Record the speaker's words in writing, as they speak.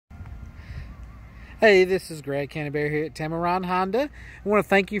Hey, this is Greg Canterbury here at Tamarron Honda. I want to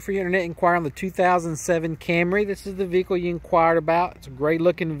thank you for your internet inquiry on the 2007 Camry. This is the vehicle you inquired about. It's a great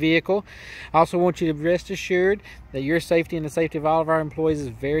looking vehicle. I also want you to rest assured that your safety and the safety of all of our employees is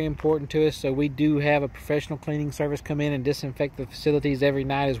very important to us. So we do have a professional cleaning service come in and disinfect the facilities every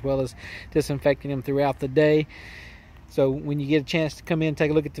night, as well as disinfecting them throughout the day. So when you get a chance to come in and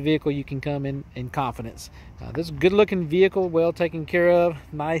take a look at the vehicle, you can come in confidence. This is a good looking vehicle, well taken care of,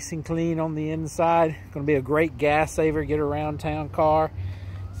 nice and clean on the inside. Going to be a great gas saver, get around town car,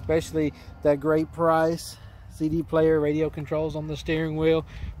 especially that great price. CD player, radio controls on the steering wheel,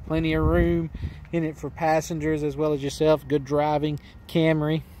 plenty of room in it for passengers as well as yourself. Good driving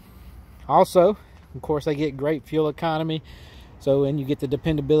Camry. Also, of course, they get great fuel economy. And you get the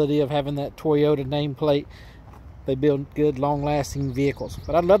dependability of having that Toyota nameplate. They build good, long-lasting vehicles.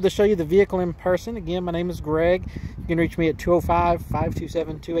 But I'd love to show you the vehicle in person. Again, my name is Greg. You can reach me at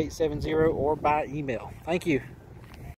 205-527-2870 or by email. Thank you.